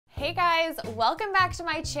Hey guys, welcome back to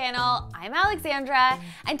my channel. I'm Alexandra,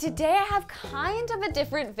 and today I have kind of a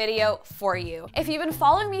different video for you. If you've been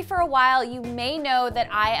following me for a while, you may know that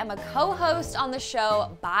I am a co-host on the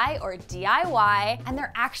show Buy or DIY, and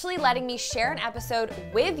they're actually letting me share an episode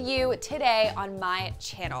with you today on my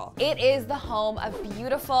channel. It is the home of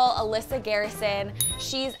beautiful Alyssa Garrison.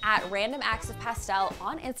 She's at Random Acts of Pastel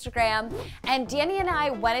on Instagram, and Danny and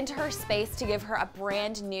I went into her space to give her a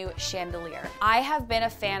brand new chandelier. I have been a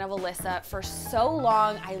fan of Alyssa for so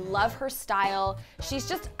long. I love her style. She's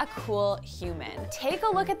just a cool human. Take a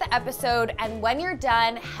look at the episode, and when you're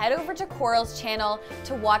done, head over to Coral's channel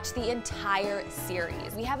to watch the entire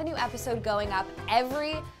series. We have a new episode going up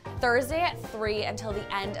every Thursday at 3 until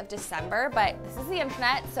the end of December, but this is the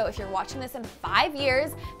internet, so if you're watching this in 5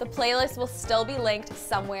 years, the playlist will still be linked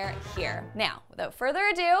somewhere here. Now, without further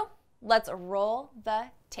ado, let's roll the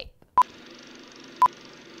tape.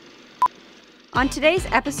 On today's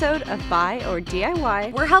episode of Buy or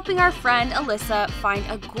DIY, we're helping our friend Alyssa find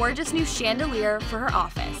a gorgeous new chandelier for her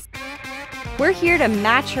office. We're here to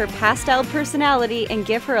match her pastel personality and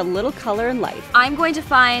give her a little color and life. I'm going to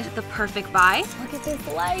find the perfect buy. Look at this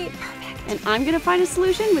light. Perfect. And I'm going to find a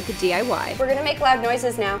solution with the DIY. We're going to make loud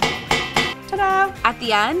noises now. Ta-da! At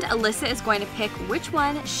the end, Alyssa is going to pick which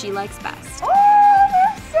one she likes best. Oh,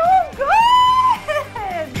 they're so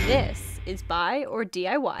good! This is Buy or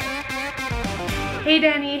DIY. Hey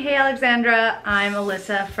Danny, hey Alexandra, I'm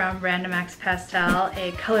Alyssa from Random Acts Pastel,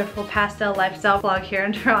 a colorful pastel lifestyle vlog here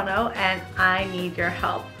in Toronto, and I need your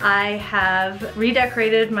help. I have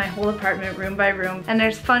redecorated my whole apartment room by room, and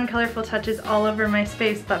there's fun colorful touches all over my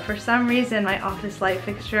space, but for some reason my office light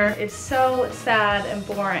fixture is so sad and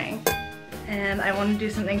boring. And I want to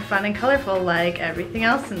do something fun and colorful like everything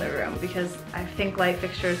else in the room, because I think light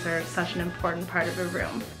fixtures are such an important part of a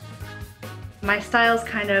room. My style's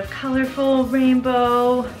kind of colorful,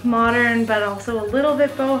 rainbow, modern, but also a little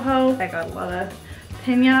bit boho. I got a lot of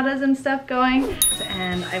piñatas and stuff going,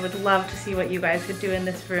 and I would love to see what you guys could do in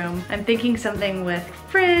this room. I'm thinking something with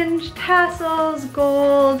fringe, tassels,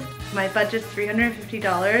 gold. My budget's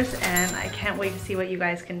 $350, and I can't wait to see what you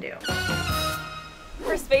guys can do.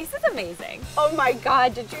 Her space is amazing. Oh my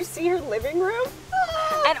god, did you see her living room?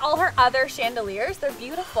 And all her other chandeliers, they're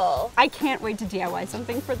beautiful. I can't wait to DIY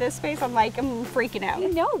something for this space. I'm freaking out. I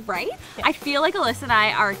know, right? Yeah. I feel like Alyssa and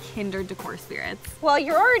I are kindred decor spirits. Well,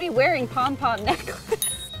 you're already wearing pom-pom necklace.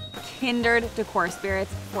 Kindred decor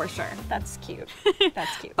spirits, for sure. That's cute.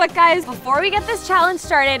 That's cute. But guys, before we get this challenge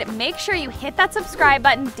started, make sure you hit that subscribe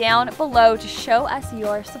button down below to show us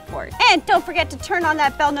your support. And don't forget to turn on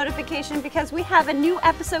that bell notification because we have a new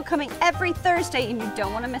episode coming every Thursday and you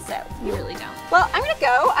don't want to miss out. You really don't. Well, I'm gonna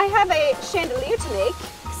go. I have a chandelier to make,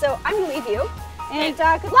 so I'm gonna leave you. And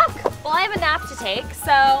good luck. Well, I have a nap to take,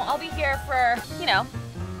 so I'll be here for, you know,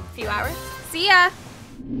 a few hours. See ya.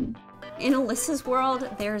 In Alyssa's world,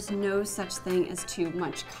 there's no such thing as too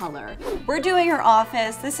much color. We're doing her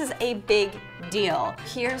office. This is a big deal.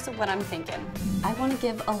 Here's what I'm thinking. I want to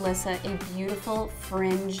give Alyssa a beautiful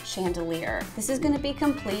fringe chandelier. This is going to be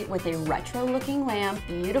complete with a retro looking lamp,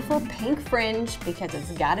 beautiful pink fringe because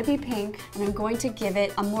it's got to be pink, and I'm going to give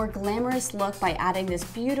it a more glamorous look by adding this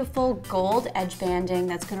beautiful gold edge banding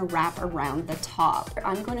that's going to wrap around the top.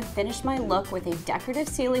 I'm going to finish my look with a decorative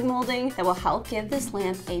ceiling molding that will help give this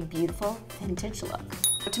lamp a beautiful vintage look.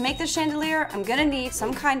 To make this chandelier, I'm gonna need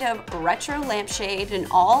some kind of retro lampshade, an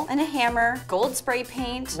awl and a hammer, gold spray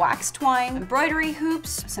paint, wax twine, embroidery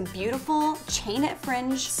hoops, some beautiful chainette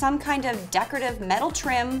fringe, some kind of decorative metal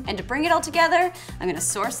trim, and to bring it all together, I'm gonna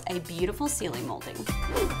source a beautiful ceiling molding.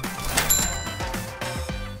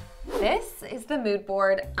 This is the mood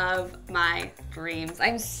board of my dreams.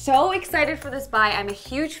 I'm so excited for this buy. I'm a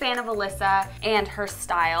huge fan of Alyssa and her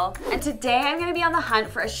style. And today I'm gonna be on the hunt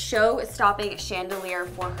for a show-stopping chandelier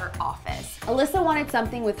for her office. Alyssa wanted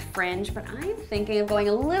something with fringe, but I'm thinking of going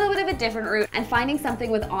a little bit of a different route and finding something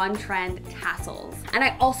with on-trend tassels. And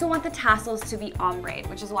I also want the tassels to be ombre,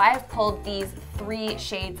 which is why I've pulled these 3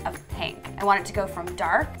 shades of pink. I want it to go from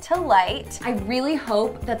dark to light. I really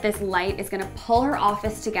hope that this light is gonna pull her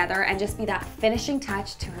office together and just be that finishing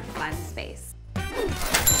touch to her fun space.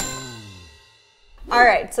 All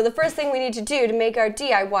right, so the first thing we need to do to make our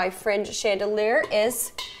DIY fringe chandelier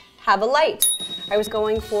is have a light. I was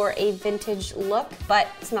going for a vintage look, but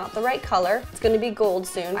it's not the right color. It's gonna be gold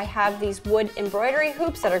soon. I have these wood embroidery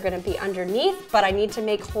hoops that are gonna be underneath, but I need to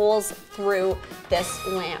make holes through this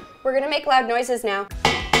lamp. We're gonna make loud noises now.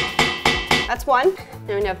 That's 1,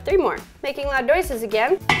 and we have 3 more. Making loud noises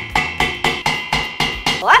again.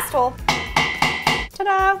 Last hole.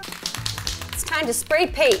 Ta-da! It's time to spray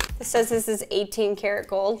paint. This says this is 18 karat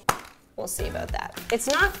gold. We'll see about that. It's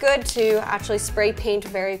not good to actually spray paint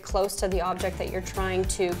very close to the object that you're trying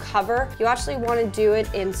to cover. You actually want to do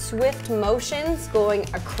it in swift motions going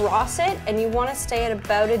across it, and you want to stay at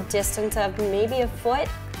about a distance of maybe a foot.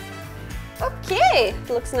 Okay,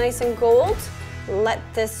 looks nice and gold. Let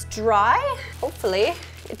this dry. Hopefully,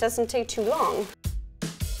 it doesn't take too long.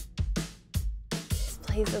 This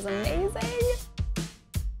place is amazing.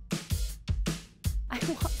 I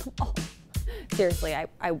want them all. Seriously,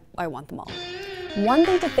 I want them all. One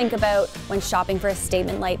thing to think about when shopping for a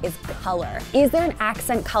statement light is color. Is there an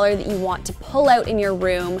accent color that you want to pull out in your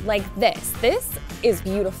room like this? This is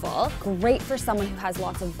beautiful. Great for someone who has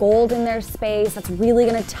lots of gold in their space. That's really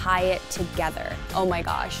gonna tie it together. Oh my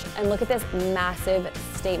gosh. And look at this massive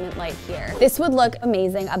statement light here. This would look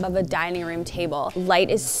amazing above a dining room table. Light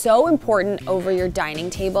is so important over your dining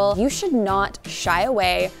table. You should not shy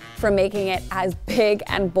away from making it as big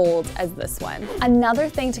and bold as this one. Another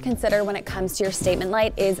thing to consider when it comes to your statement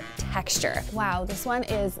light is texture. Wow, this one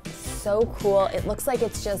is so cool. It looks like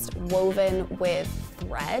it's just woven with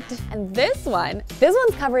thread. And this one's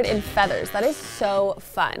covered in feathers. That is so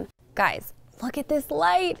fun. Guys, look at this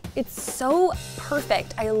light. It's so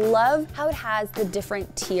perfect. I love how it has the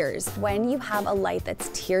different tiers. When you have a light that's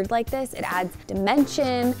tiered like this, it adds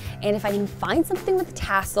dimension. And if I can find something with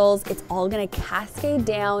tassels, it's all gonna cascade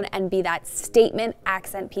down and be that statement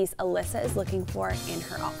accent piece Alyssa is looking for in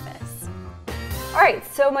her office. All right,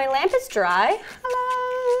 so my lamp is dry.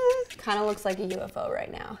 Hello. Kind of looks like a UFO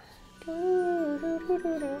right now.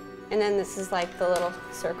 And then this is like the little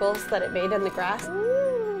circles that it made in the grass.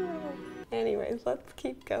 Anyways, let's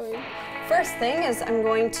keep going. First thing is I'm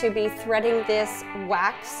going to be threading this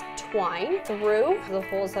wax twine through the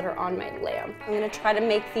holes that are on my lamp. I'm gonna try to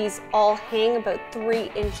make these all hang about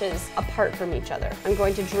 3 inches apart from each other. I'm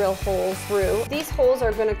going to drill holes through. These holes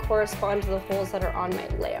are gonna correspond to the holes that are on my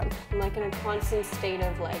lamp. I'm like in a constant state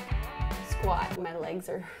of like squat. My legs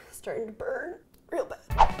are starting to burn real bad.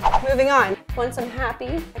 Moving on. Once I'm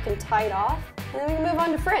happy, I can tie it off and then we can move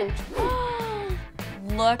on to fringe.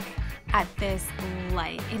 Look at this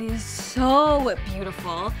light. It is so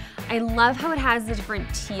beautiful. I love how it has the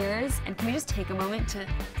different tiers. And can we just take a moment to,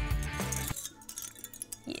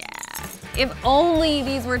 yeah. If only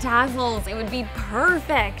these were tassels, it would be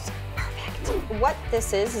perfect. Perfect. What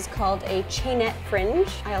this is called a chainette fringe.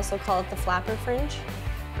 I also call it the flapper fringe.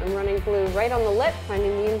 I'm running glue right on the lip,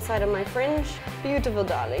 finding the inside of my fringe. Beautiful,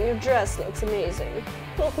 darling, your dress looks amazing.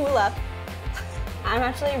 Hula. I'm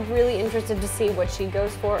actually really interested to see what she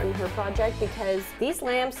goes for in her project because these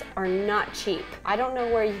lamps are not cheap. I don't know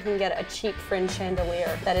where you can get a cheap fringe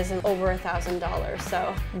chandelier that isn't over $1,000,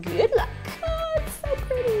 so good luck. Oh, it's so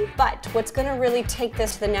pretty. But what's gonna really take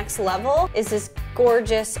this to the next level is this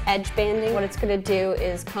gorgeous edge banding. What it's gonna do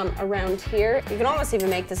is come around here. You can almost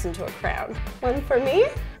even make this into a crown. One for me,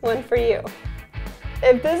 one for you.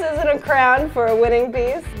 If this isn't a crown for a winning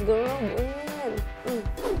piece, it's gonna win.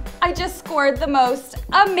 I just scored the most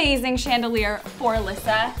amazing chandelier for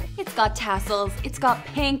Alyssa. It's got tassels, it's got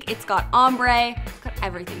pink, it's got ombre, it's got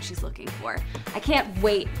everything she's looking for. I can't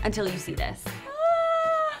wait until you see this.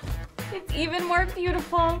 It's even more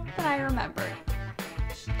beautiful than I remembered.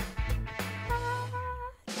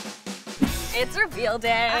 It's reveal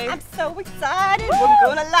day. I'm so excited. Woo!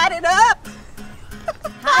 We're gonna light it up.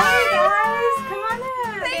 Hi guys, come on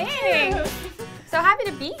in. Thank you. So happy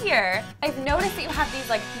to be here. I've noticed that you have these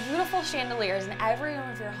like beautiful chandeliers in every room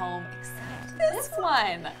of your home except this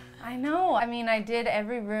one. I know. I mean, I did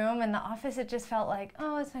every room in the office. It just felt like,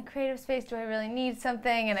 oh, it's my creative space. Do I really need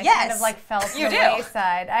something? And it kind of like fell to the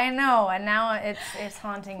wayside. I know, and now it's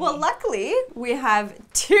haunting me. Well, luckily, we have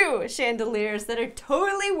 2 chandeliers that are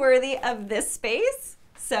totally worthy of this space.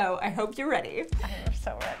 So I hope you're ready. I'm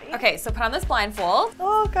so ready. Okay, so put on this blindfold.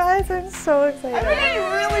 Oh, guys, I'm so excited.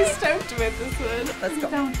 I'm really stoked with this one. Let's go.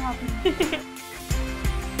 Don't stop me.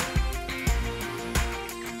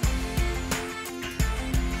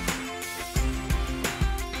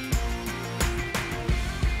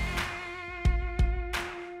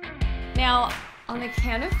 Now, on the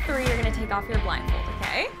count of 3, you're gonna take off your blindfold,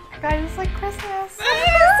 okay? Guys, it's like Christmas.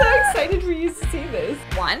 I'm so excited for you to see this.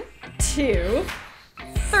 1, 2,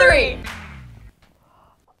 3.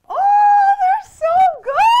 Oh, they're so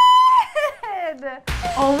good!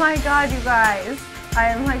 Oh my God, you guys. I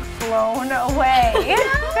am like blown away.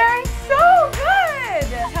 They're so good!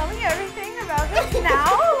 Tell me everything about this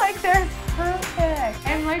now. Like, they're perfect.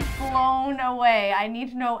 I'm like blown away. I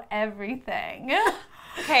need to know everything.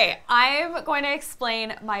 Okay, I'm going to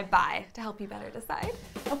explain my buy to help you better decide.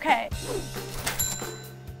 Okay.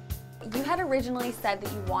 you had originally said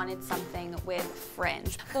that you wanted something with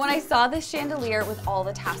fringe. But when I saw this chandelier with all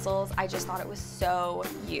the tassels, I just thought it was so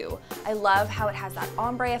you. I love how it has that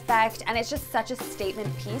ombre effect, and it's just such a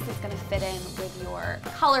statement piece that's gonna fit in with your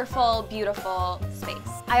colorful, beautiful space.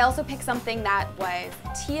 I also picked something that was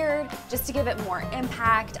tiered just to give it more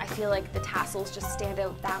impact. I feel like the tassels just stand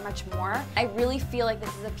out that much more. I really feel like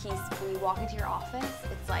this is a piece when you walk into your office,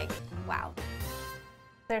 it's like, wow.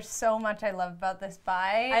 There's so much I love about this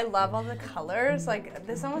buy. I love all the colors. Like,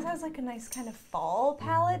 this almost has like a nice kind of fall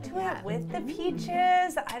palette to it with the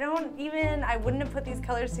peaches. I wouldn't have put these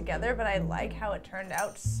colors together, but I like how it turned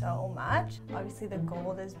out so much. Obviously the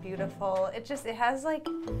gold is beautiful. It has like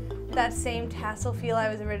that same tassel feel I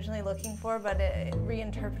was originally looking for, but it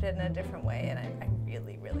reinterpreted in a different way, and I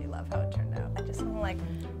really, really love how it turned out. I just want to like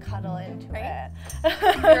cuddle into it.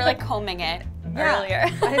 You were like combing it earlier.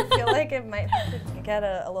 I feel like it might have to get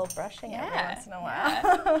a little brushing every once in a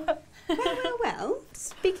while. Well,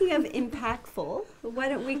 speaking of impactful, why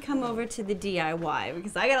don't we come over to the DIY,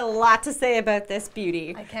 because I got a lot to say about this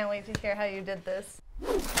beauty. I can't wait to hear how you did this.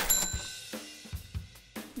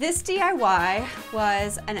 This DIY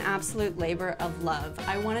was an absolute labor of love.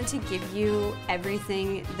 I wanted to give you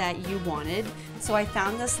everything that you wanted, so I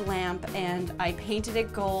found this lamp and I painted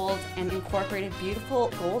it gold and incorporated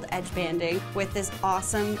beautiful gold edge banding with this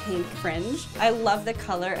awesome pink fringe. I love the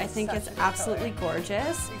color. I think it's absolutely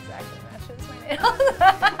gorgeous. Exactly matches my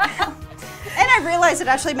nails. And I realized it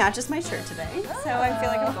actually matches my shirt today, so I feel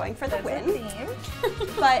like I'm going for the win.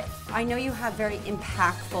 But I know you have very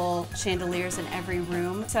impactful chandeliers in every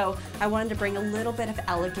room, so I wanted to bring a little bit of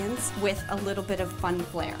elegance with a little bit of fun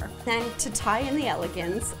flair. Then to tie in the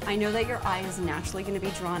elegance, I know that your eye is naturally going to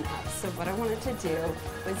be drawn up, so what I wanted to do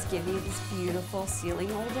was give you this beautiful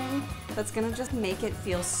ceiling molding that's going to just make it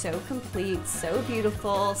feel so complete, so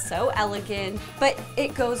beautiful, so elegant, but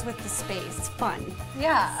it goes with the space. It's fun.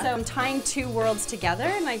 Yeah. So I'm tying two worlds together,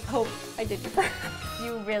 and I hope I did your part.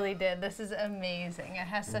 You really did. This is amazing. It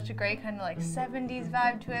has such a great kind of like 70s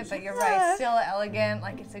vibe to it, but you're right, still elegant.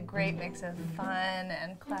 Like, it's a great mix of fun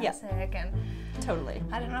and classic, and Totally.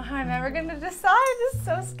 I don't know how I'm ever gonna decide. It's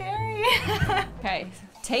so scary. Okay,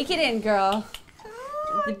 take it in, girl.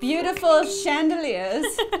 The beautiful chandeliers.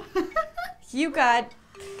 You got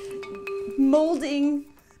molding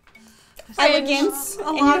elegance,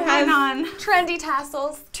 and you have trendy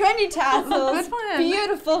tassels. trendy tassels, Good one.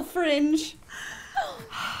 beautiful fringe.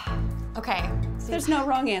 Okay. There's no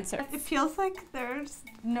wrong answer. It feels like there's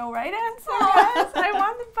no right answer. Yes, I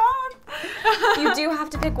want them both. You do have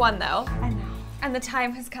to pick one though. I know. And the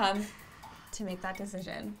time has come to make that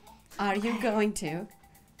decision. Are you going to?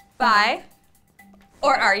 Buy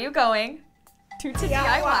or are you going To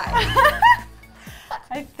DIY?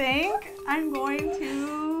 I think I'm going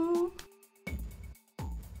to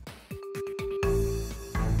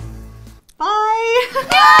buy.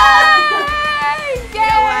 Yay! You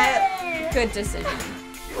know what? Good decision.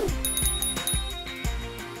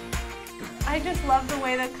 I just love the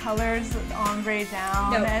way the colors ombre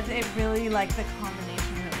down. No. It really, like, the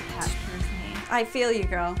combination really captures me. I feel you,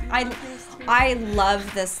 girl. I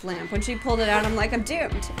love this lamp. When she pulled it out, I'm like, I'm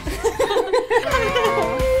doomed.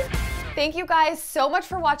 Thank you guys so much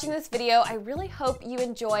for watching this video. I really hope you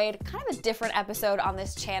enjoyed kind of a different episode on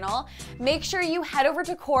this channel. Make sure you head over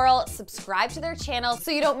to Coral, subscribe to their channel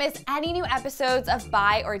so you don't miss any new episodes of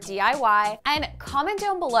Buy or DIY, and comment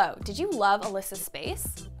down below, did you love Alyssa's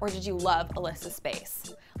space or did you love Alyssa's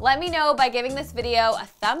space? Let me know by giving this video a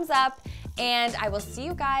thumbs up, and I will see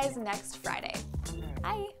you guys next Friday.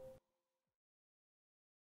 Bye.